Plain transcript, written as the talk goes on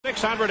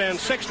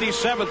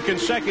667th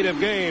consecutive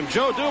game.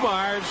 Joe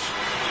Dumars,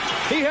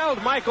 he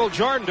held Michael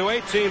Jordan to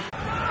 18.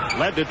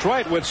 Led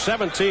Detroit with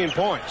 17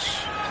 points.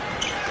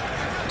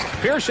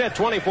 Pierce had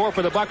 24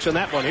 for the Bucks in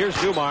that one. Here's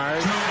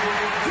Dumars.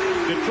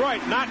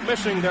 Detroit not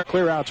missing their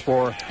clearouts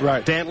for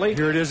Dantley.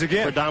 Here it is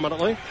again.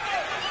 Predominantly.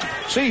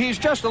 See, he's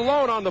just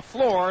alone on the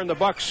floor, and the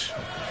Bucks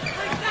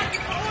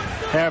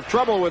have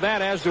trouble with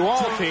that, as do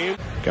all teams.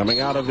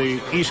 Coming out of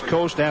the East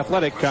Coast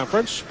Athletic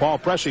Conference, Paul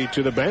Pressey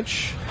to the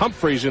bench.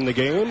 Humphreys in the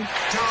game.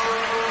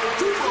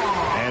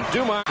 And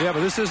Dumars. Yeah,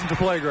 but this isn't the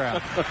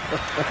playground.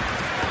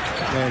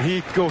 And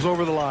he goes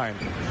over the line.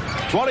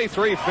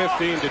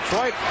 23-15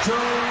 Detroit.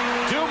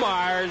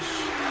 Dumars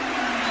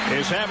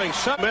is having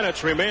some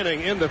minutes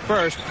remaining in the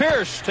first.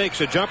 Pierce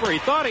takes a jumper. He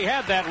thought he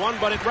had that one,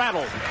 but it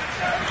rattled.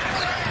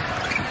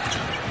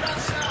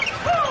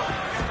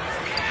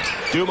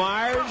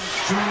 Dumars.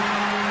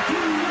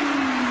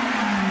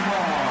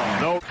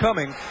 No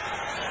coming.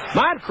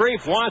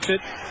 Moncrief wants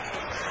it.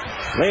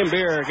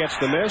 Lambeer gets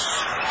the miss.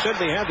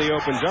 Sidney had the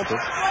open jumper.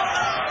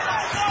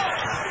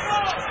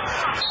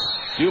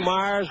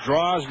 Dumars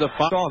draws the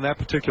foul on that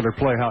particular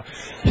play. How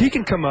he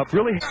can come up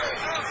really.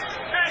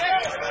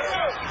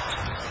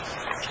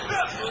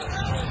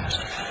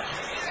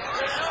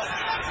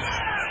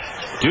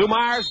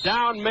 Dumars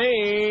down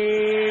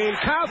main.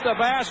 Count the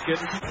basket.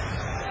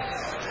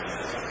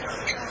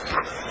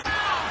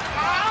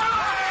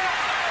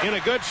 In a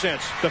good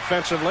sense,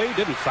 defensively.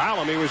 Didn't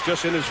foul him. He was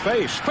just in his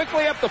face.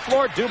 Quickly up the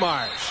floor,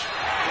 Dumars.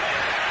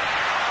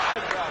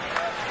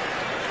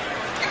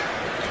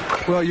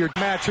 Well, your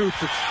match hoops.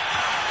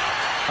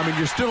 I mean,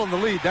 you're still in the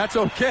lead. That's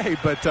okay,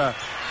 but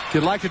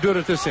you'd like to do it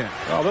at this end.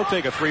 Well, they'll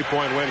take a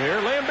three-point win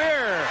here.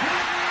 Lambeer.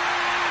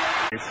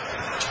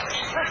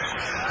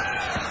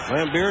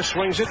 Lambeer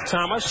swings it.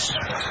 Thomas.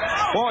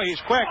 Boy, he's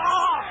quick.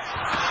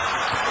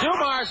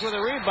 Dumars with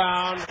a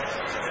rebound.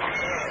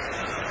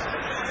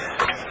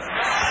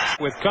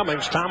 With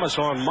Cummings, Thomas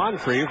on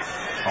Moncrief,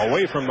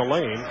 away from the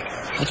lane.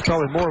 It's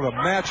probably more of a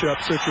matchup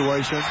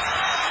situation.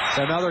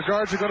 And now their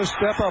guards are going to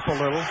step up a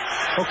little.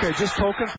 Okay, just token.